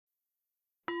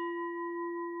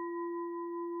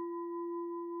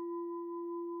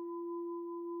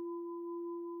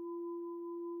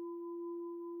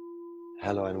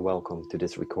Hello and welcome to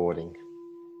this recording.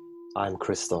 I'm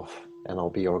Christoph and I'll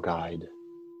be your guide.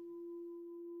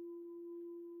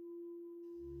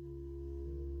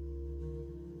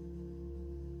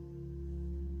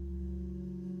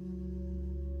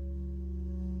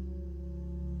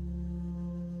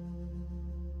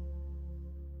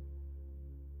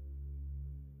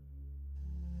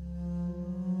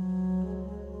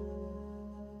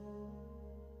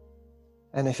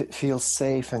 And if it feels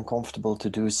safe and comfortable to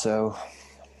do so,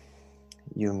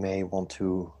 you may want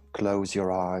to close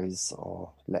your eyes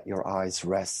or let your eyes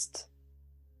rest.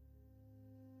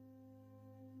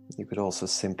 You could also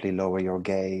simply lower your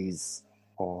gaze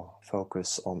or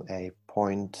focus on a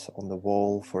point on the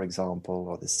wall, for example,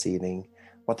 or the ceiling,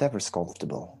 whatever's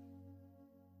comfortable.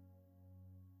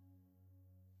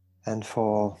 And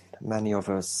for many of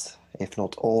us, if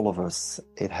not all of us,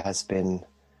 it has been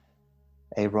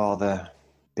a rather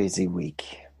busy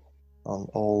week on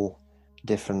all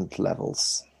different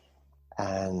levels.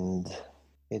 And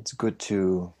it's good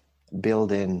to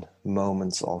build in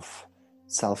moments of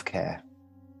self-care,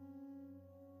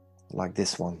 like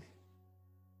this one,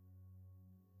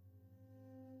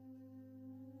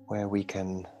 where we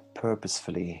can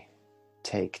purposefully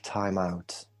take time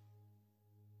out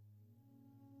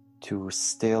to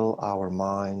still our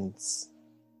minds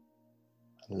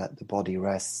and let the body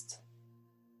rest,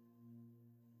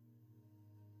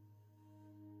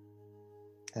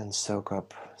 and soak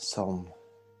up some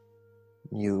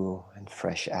new and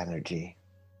fresh energy.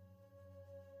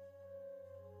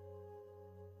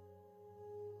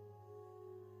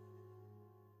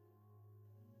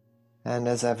 And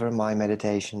as ever, my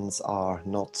meditations are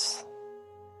not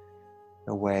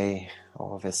a way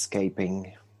of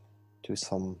escaping to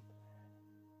some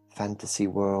fantasy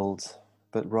world,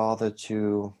 but rather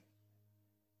to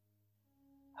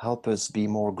help us be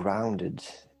more grounded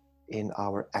in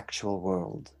our actual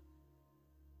world.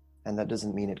 And that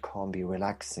doesn't mean it can't be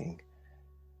relaxing,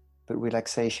 but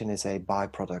relaxation is a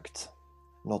byproduct,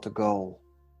 not a goal.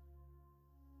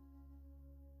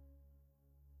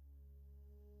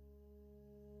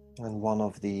 And one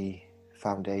of the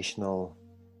foundational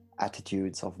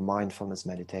attitudes of mindfulness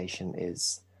meditation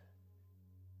is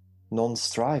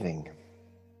non-striving.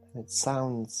 It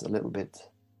sounds a little bit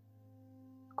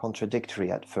contradictory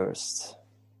at first.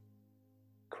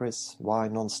 Chris, why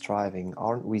non-striving?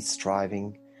 Aren't we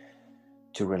striving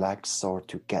to relax or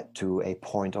to get to a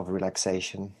point of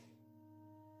relaxation?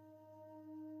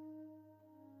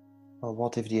 Well,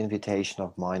 what if the invitation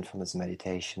of mindfulness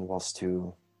meditation was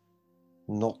to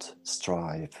not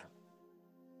strive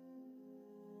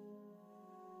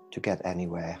to get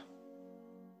anywhere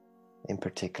in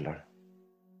particular,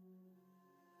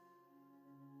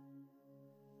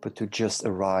 but to just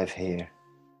arrive here,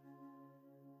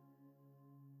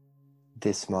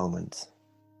 this moment,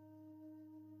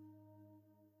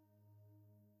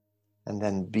 and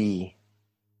then be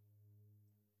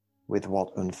with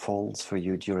what unfolds for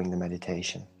you during the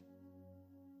meditation?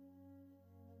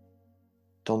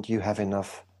 Don't you have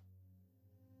enough,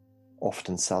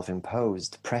 often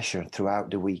self-imposed pressure throughout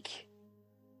the week?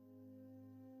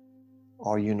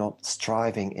 Are you not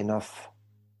striving enough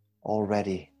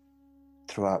already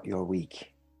throughout your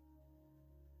week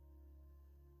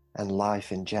and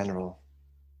life in general,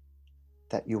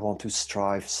 that you want to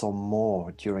strive some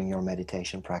more during your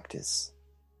meditation practice?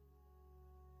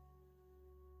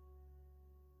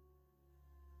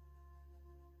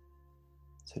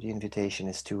 So the invitation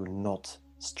is to not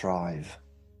strive.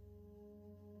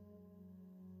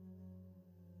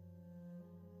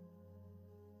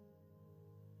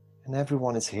 And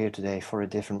everyone is here today for a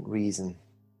different reason,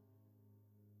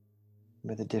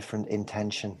 with a different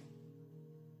intention.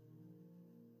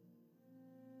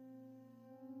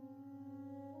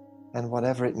 And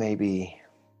whatever it may be,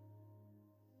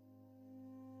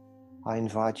 I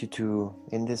invite you to,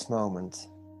 in this moment,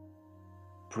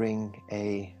 bring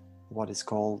what is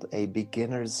called a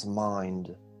beginner's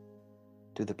mind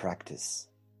to the practice.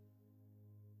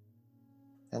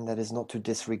 And that is not to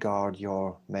disregard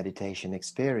your meditation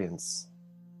experience,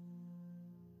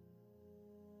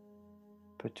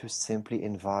 but to simply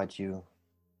invite you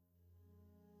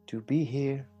to be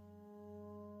here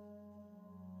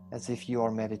as if you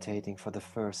are meditating for the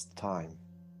first time.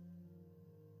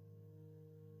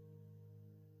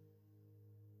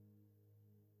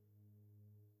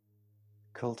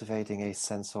 Cultivating a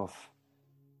sense of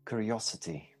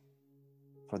curiosity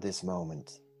for this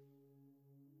moment.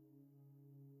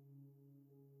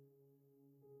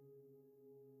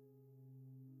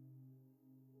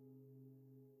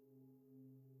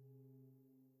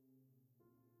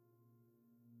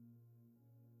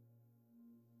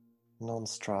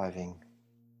 Non-striving,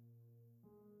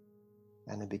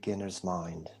 and a beginner's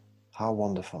mind. How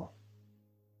wonderful.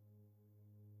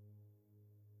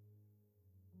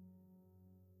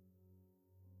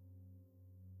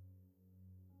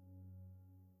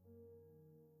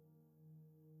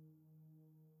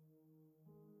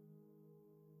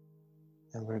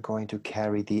 And we're going to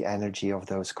carry the energy of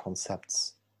those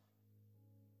concepts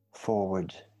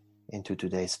forward into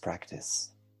today's practice.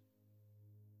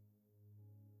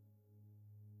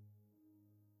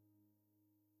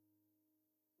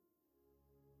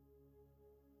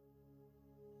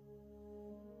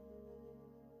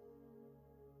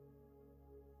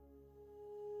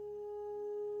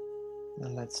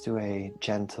 And let's do a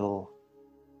gentle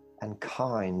and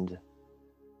kind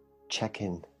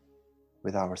check-in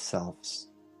with ourselves.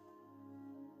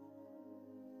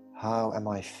 How am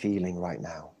I feeling right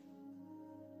now?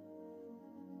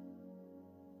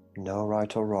 No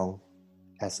right or wrong,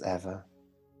 as ever.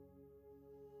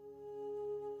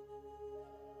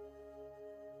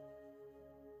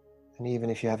 And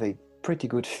even if you have a pretty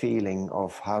good feeling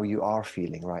of how you are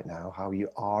feeling right now, how you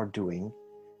are doing,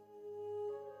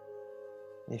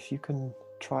 if you can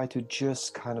try to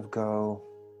just kind of go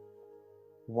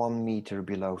 1 meter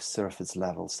below surface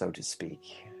level, so to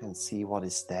speak, and see what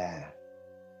is there.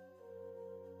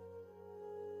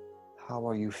 How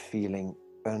are you feeling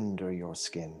under your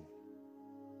skin?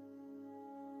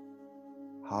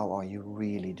 How are you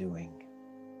really doing?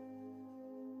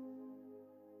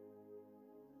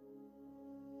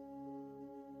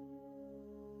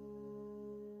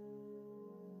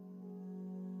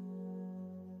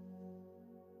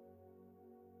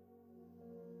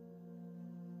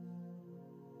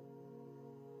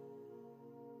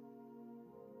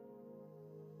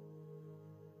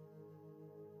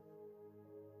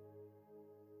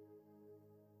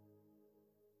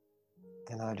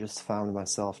 And I just found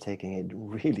myself taking a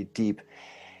really deep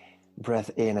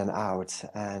breath in and out,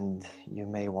 and you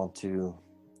may want to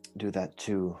do that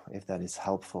too, if that is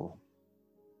helpful.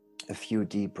 A few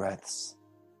deep breaths.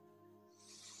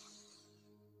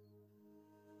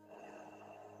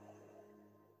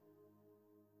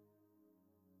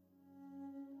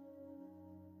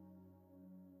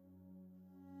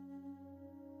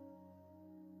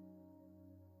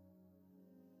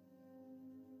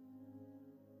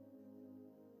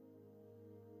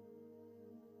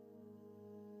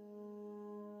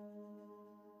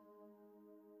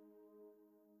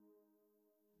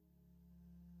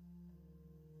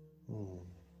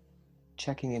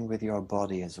 Checking in with your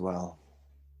body as well.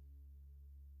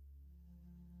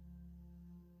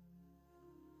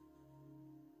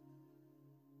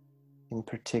 In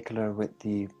particular with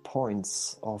the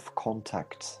points of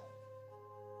contact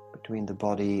between the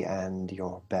body and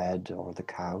your bed or the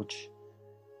couch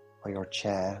or your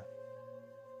chair.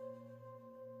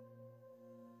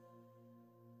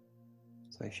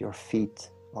 So if your feet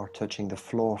are touching the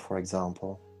floor, for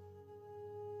example,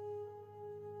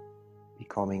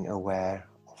 becoming aware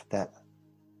of that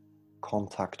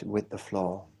contact with the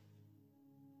floor.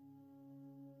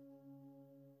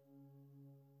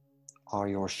 Are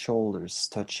your shoulders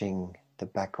touching the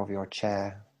back of your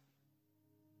chair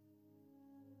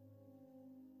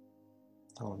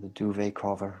or the duvet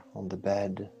cover on the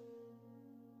bed,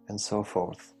 and so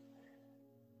forth?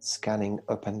 Scanning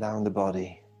up and down the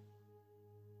body,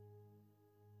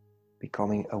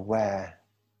 becoming aware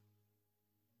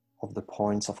of the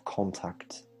points of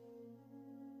contact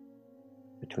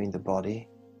between the body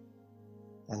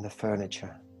and the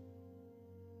furniture.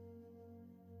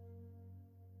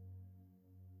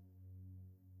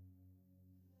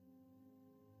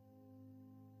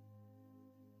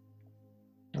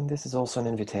 And this is also an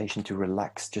invitation to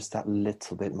relax just that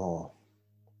little bit more.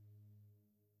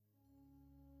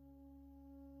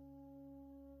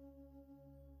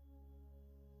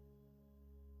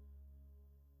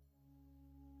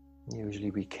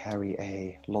 Usually we carry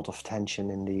a lot of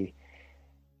tension in the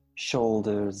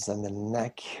shoulders and the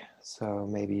neck, so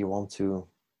maybe you want to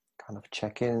kind of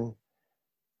check in.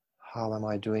 How am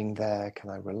I doing there? Can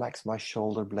I relax my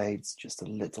shoulder blades just a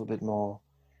little bit more?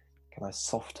 Can I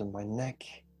soften my neck?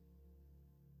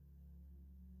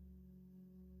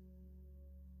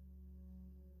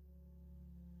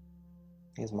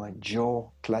 Is my jaw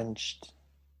clenched?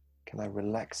 Can I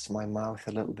relax my mouth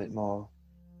a little bit more?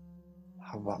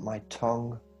 How about my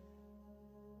tongue?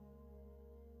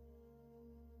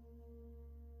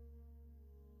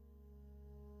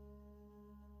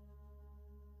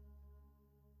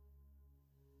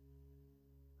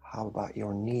 How about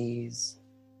your knees?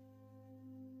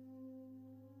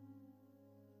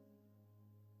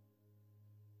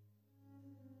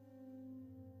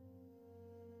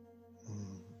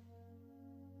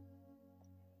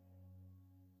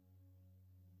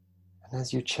 And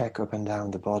as you check up and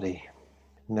down the body,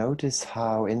 notice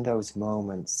how in those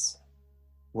moments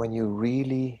when you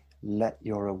really let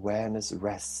your awareness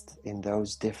rest in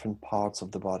those different parts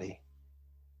of the body,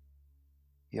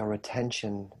 your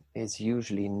attention is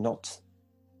usually not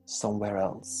somewhere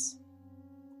else.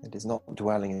 It is not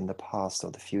dwelling in the past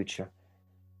or the future.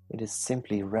 It is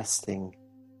simply resting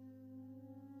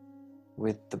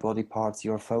with the body parts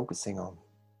you're focusing on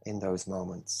in those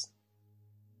moments.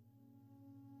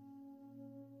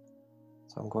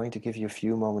 So I'm going to give you a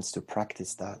few moments to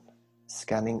practice that,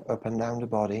 scanning up and down the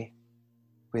body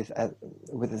with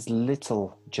as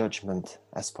little judgment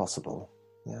as possible.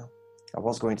 Yeah, I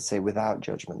was going to say without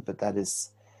judgment, but that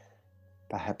is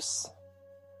perhaps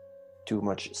too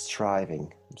much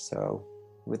striving. So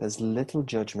with as little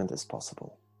judgment as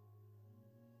possible,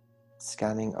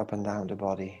 scanning up and down the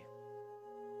body.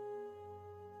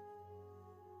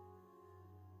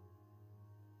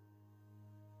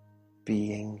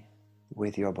 Being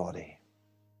with your body.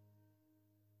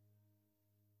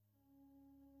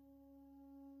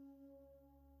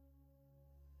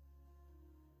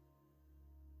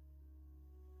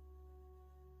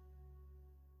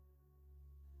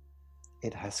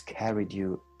 It has carried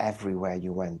you everywhere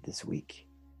you went this week.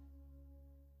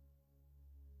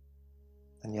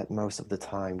 And yet most of the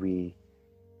time we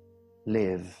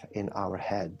live in our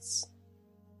heads.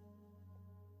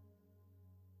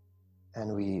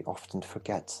 And we often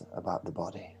forget about the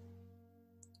body.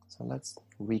 So let's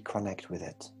reconnect with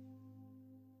it.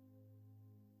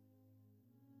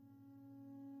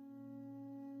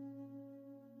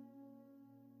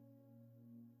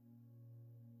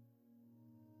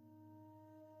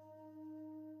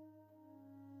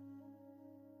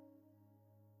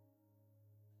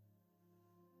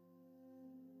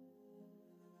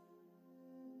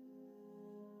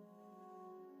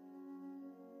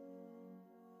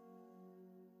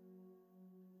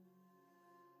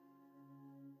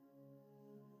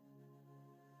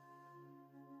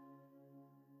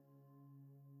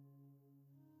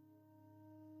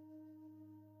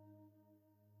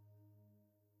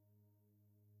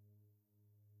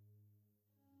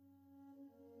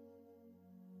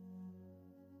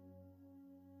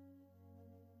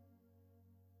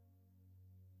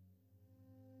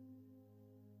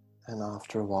 And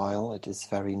after a while, it is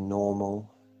very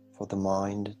normal for the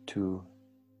mind to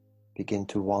begin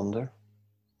to wander.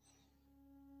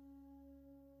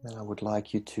 And I would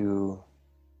like you to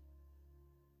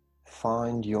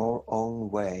find your own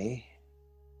way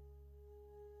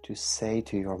to say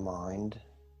to your mind,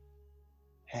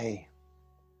 hey,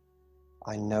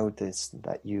 I noticed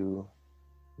that you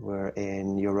were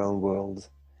in your own world.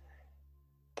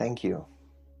 Thank you,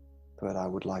 but I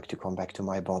would like to come back to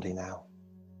my body now.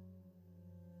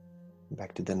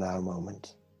 Back to the now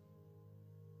moment.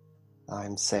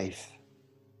 I'm safe.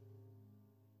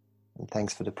 And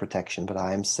thanks for the protection, but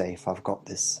I am safe. I've got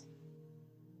this.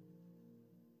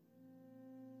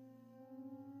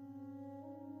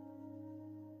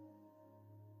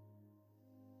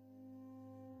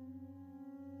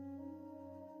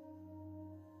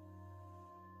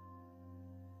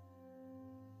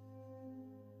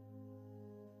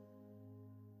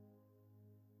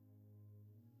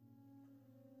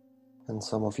 And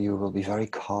some of you will be very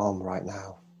calm right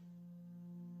now.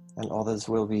 And others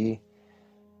will be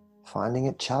finding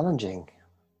it challenging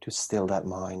to still that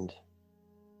mind.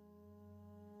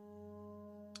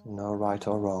 No right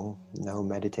or wrong, no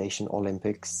meditation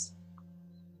Olympics.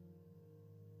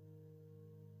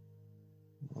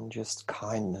 And just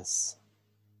kindness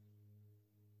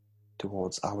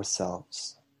towards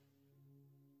ourselves.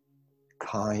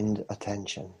 Kind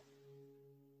attention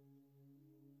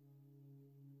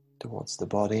towards the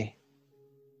body,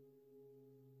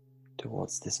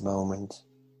 towards this moment,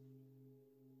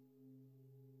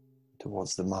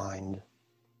 towards the mind.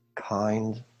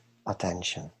 Kind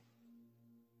attention.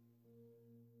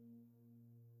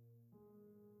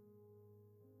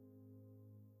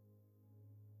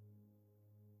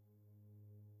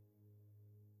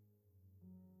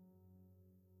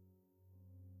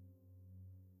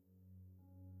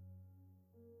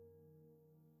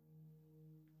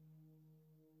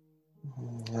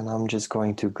 And I'm just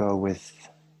going to go with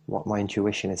what my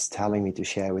intuition is telling me to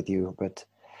share with you, but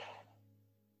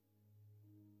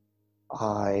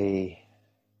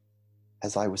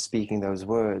as I was speaking those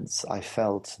words, I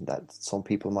felt that some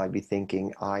people might be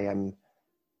thinking, I am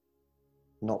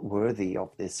not worthy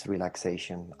of this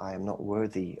relaxation. I am not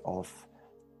worthy of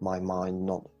my mind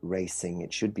not racing.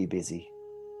 It should be busy.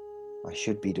 I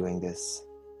should be doing this.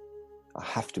 I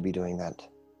have to be doing that,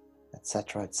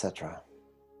 etc., etc.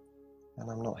 And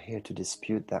I'm not here to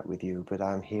dispute that with you, but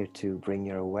I'm here to bring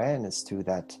your awareness to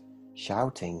that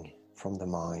shouting from the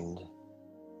mind.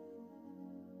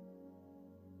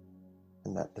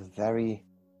 And that the very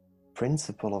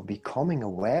principle of becoming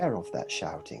aware of that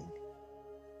shouting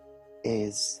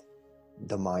is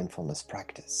the mindfulness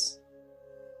practice.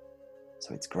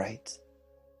 So it's great.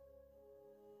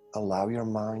 Allow your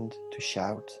mind to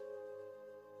shout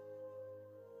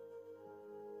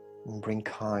and bring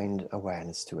kind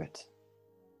awareness to it.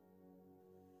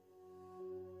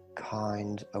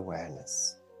 Kind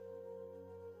awareness.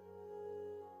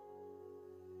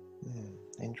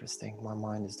 Interesting, my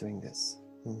mind is doing this.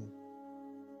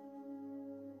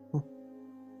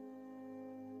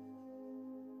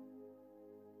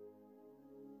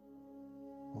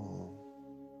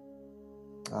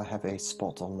 I have a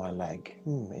spot on my leg.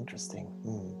 Interesting.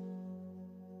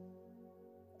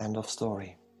 End of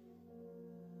story.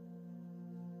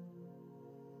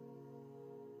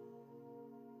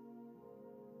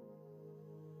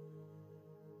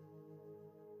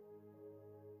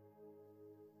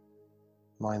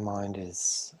 My mind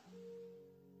is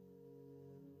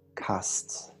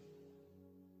cast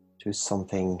to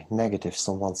something negative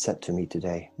someone said to me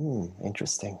today.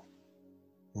 Interesting.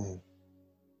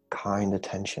 Kind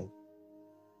attention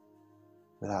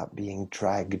without being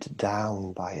dragged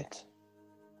down by it.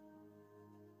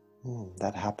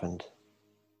 That happened.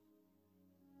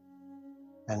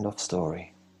 End of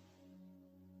story.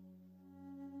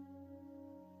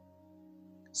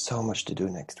 So much to do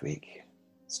next week.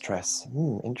 Stress.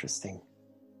 Interesting.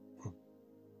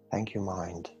 Thank you,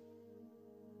 mind.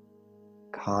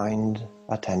 Kind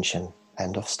attention.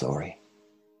 End of story.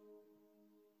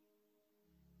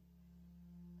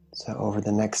 So over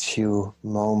the next few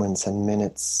moments and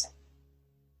minutes,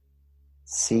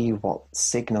 see what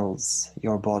signals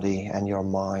your body and your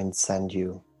mind send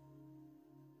you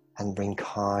and bring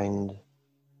kind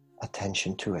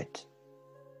attention to it.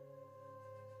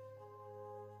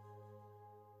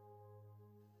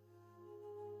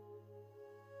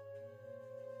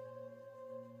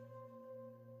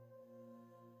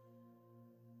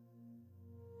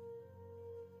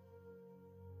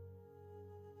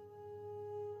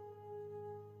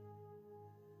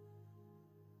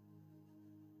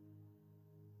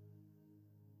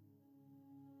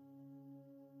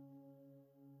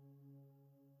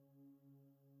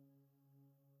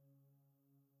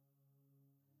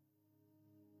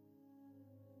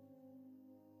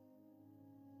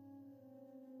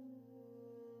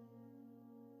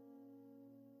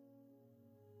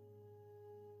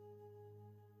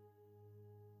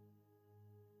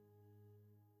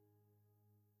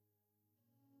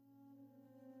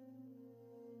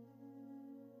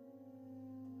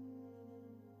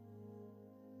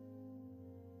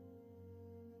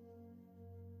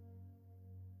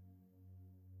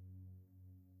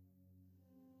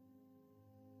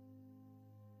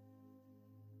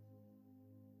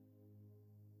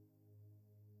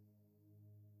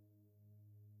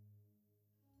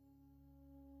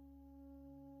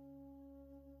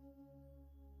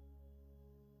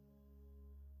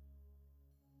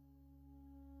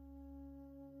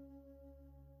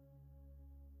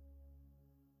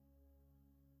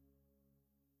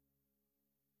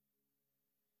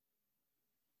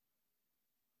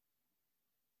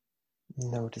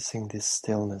 Noticing this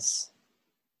stillness,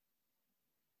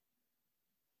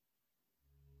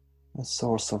 a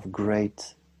source of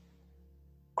great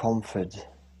comfort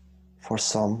for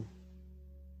some,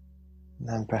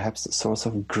 and perhaps a source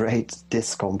of great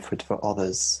discomfort for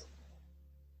others.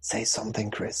 Say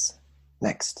something, Chris.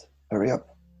 Next, hurry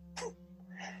up.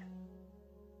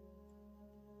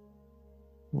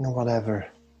 Whatever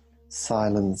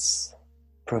silence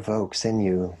provokes in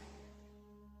you,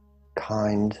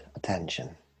 kind attention.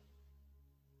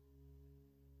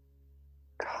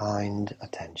 Kind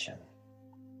attention.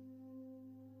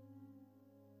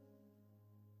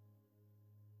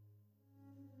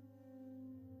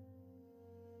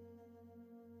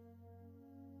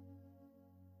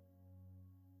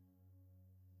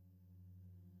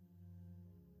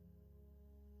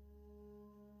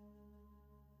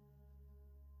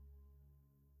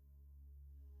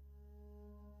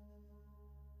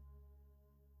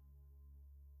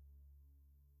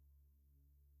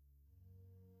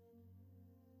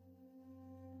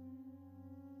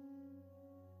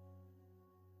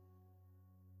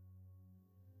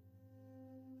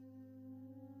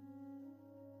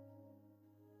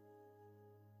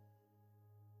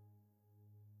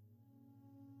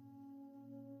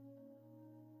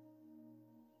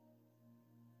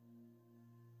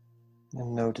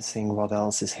 And noticing what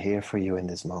else is here for you in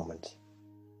this moment.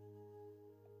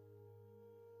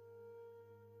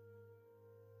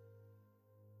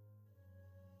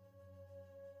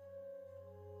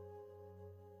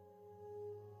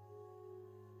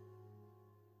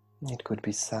 It could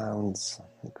be sounds,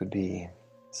 it could be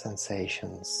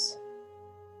sensations,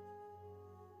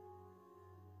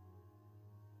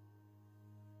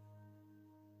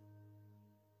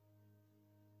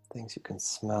 things you can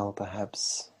smell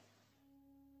perhaps.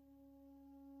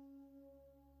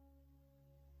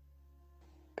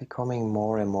 Becoming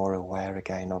more and more aware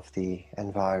again of the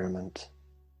environment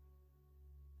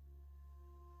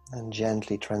and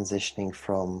gently transitioning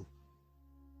from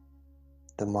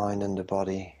the mind and the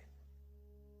body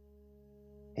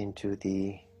into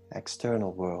the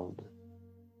external world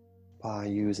by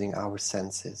using our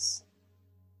senses.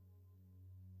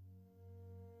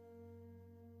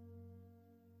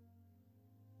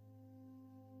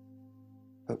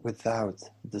 But without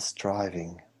the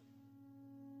striving,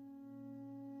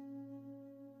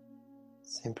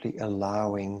 simply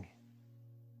allowing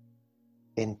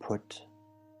input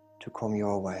to come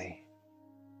your way.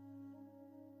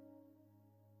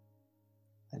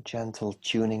 A gentle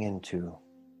tuning into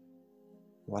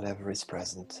whatever is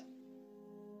present.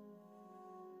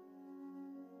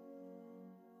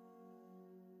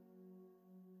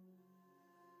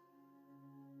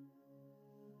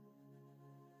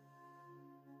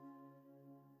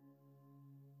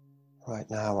 Right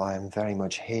now I am very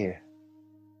much here,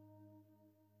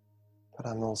 but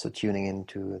I'm also tuning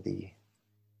into the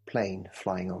plane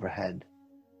flying overhead,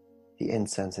 the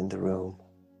incense in the room,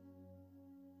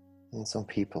 and some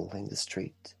people in the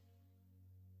street.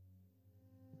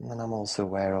 And I'm also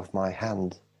aware of my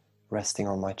hand resting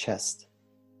on my chest,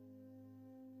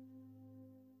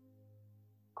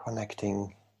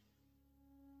 connecting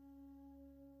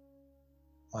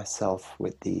myself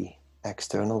with the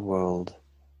external world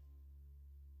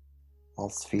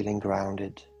whilst feeling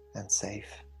grounded and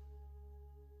safe.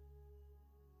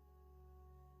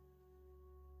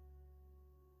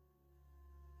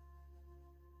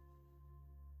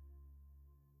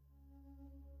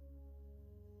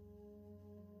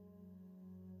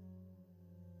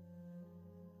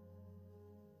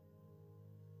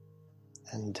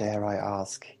 And dare I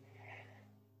ask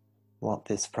what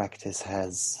this practice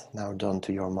has now done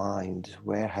to your mind?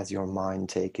 Where has your mind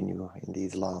taken you in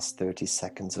these last 30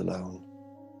 seconds alone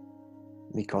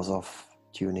because of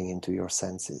tuning into your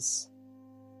senses?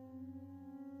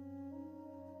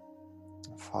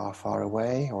 Far, far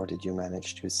away, or did you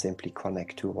manage to simply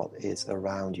connect to what is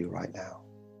around you right now?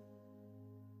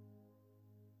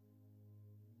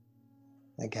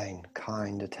 Again,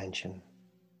 kind attention.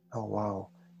 Oh wow,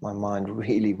 my mind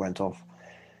really went off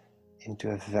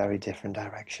into a very different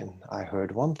direction. I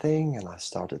heard one thing and I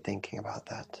started thinking about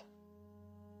that.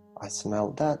 I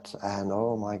smelled that and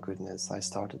oh my goodness, I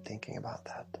started thinking about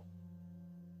that.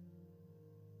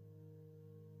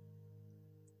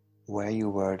 Where you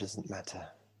were doesn't matter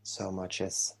so much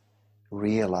as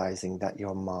realizing that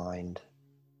your mind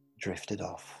drifted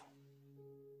off.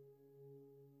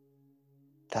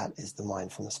 That is the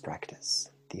mindfulness practice,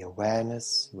 the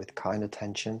awareness with kind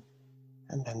attention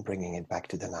and then bringing it back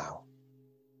to the now.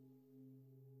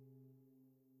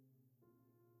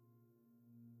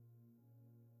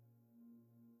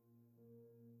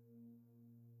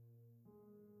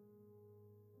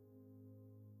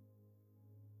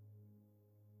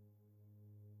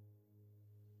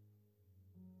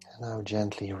 And now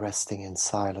gently resting in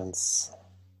silence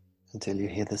until you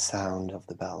hear the sound of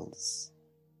the bells,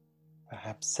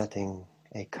 perhaps setting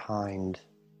a kind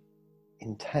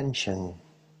intention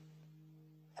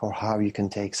for how you can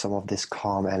take some of this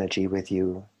calm energy with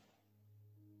you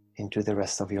into the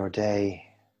rest of your day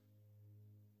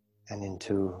and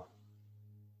into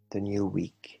the new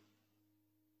week.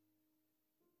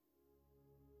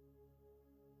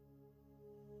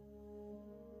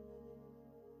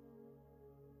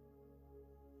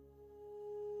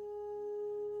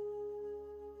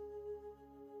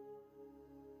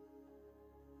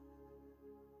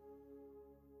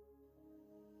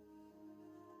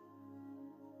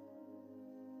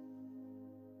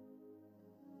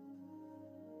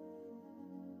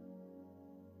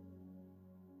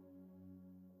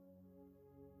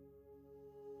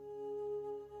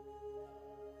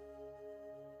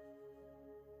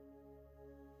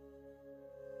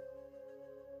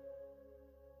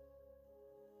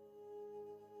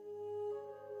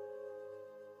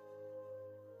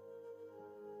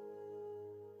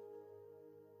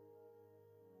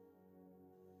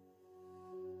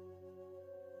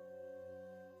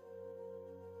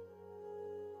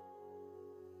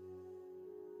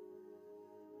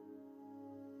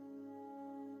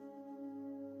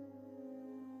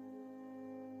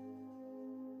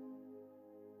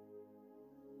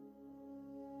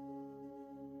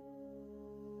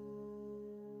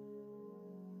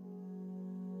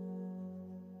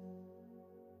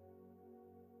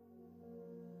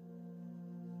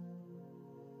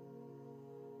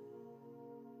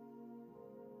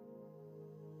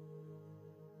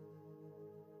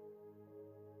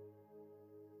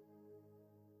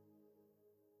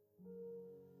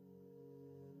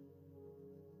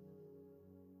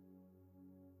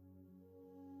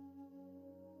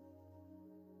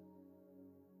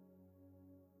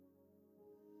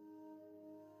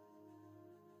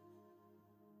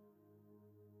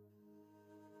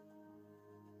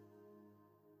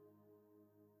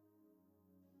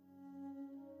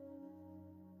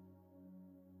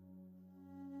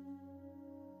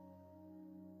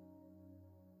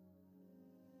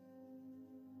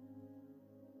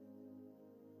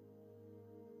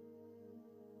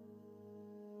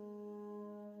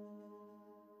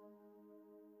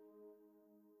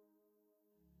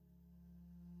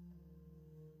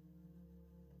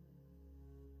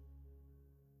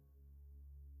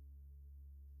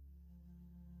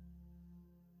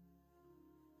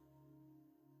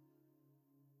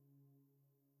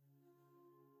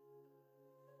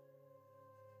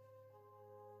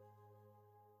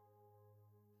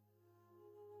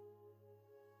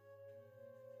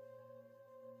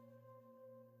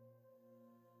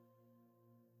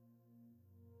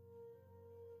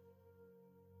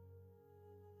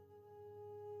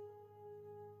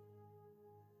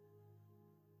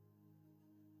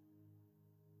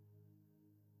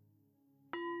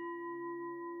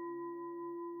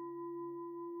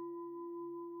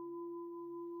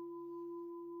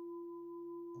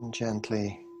 And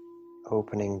gently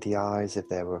opening the eyes if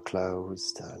they were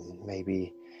closed, and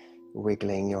maybe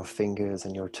wiggling your fingers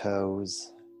and your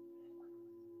toes.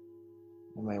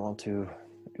 You may want to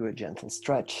do a gentle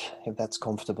stretch if that's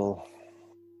comfortable.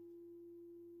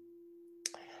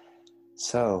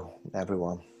 So,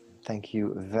 everyone, thank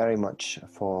you very much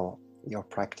for your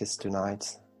practice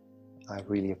tonight. I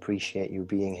really appreciate you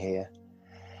being here.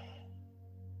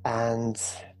 And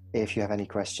if you have any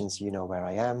questions, you know where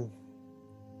I am.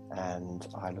 And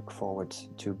I look forward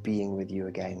to being with you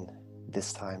again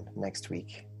this time next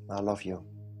week. I love you.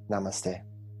 Namaste.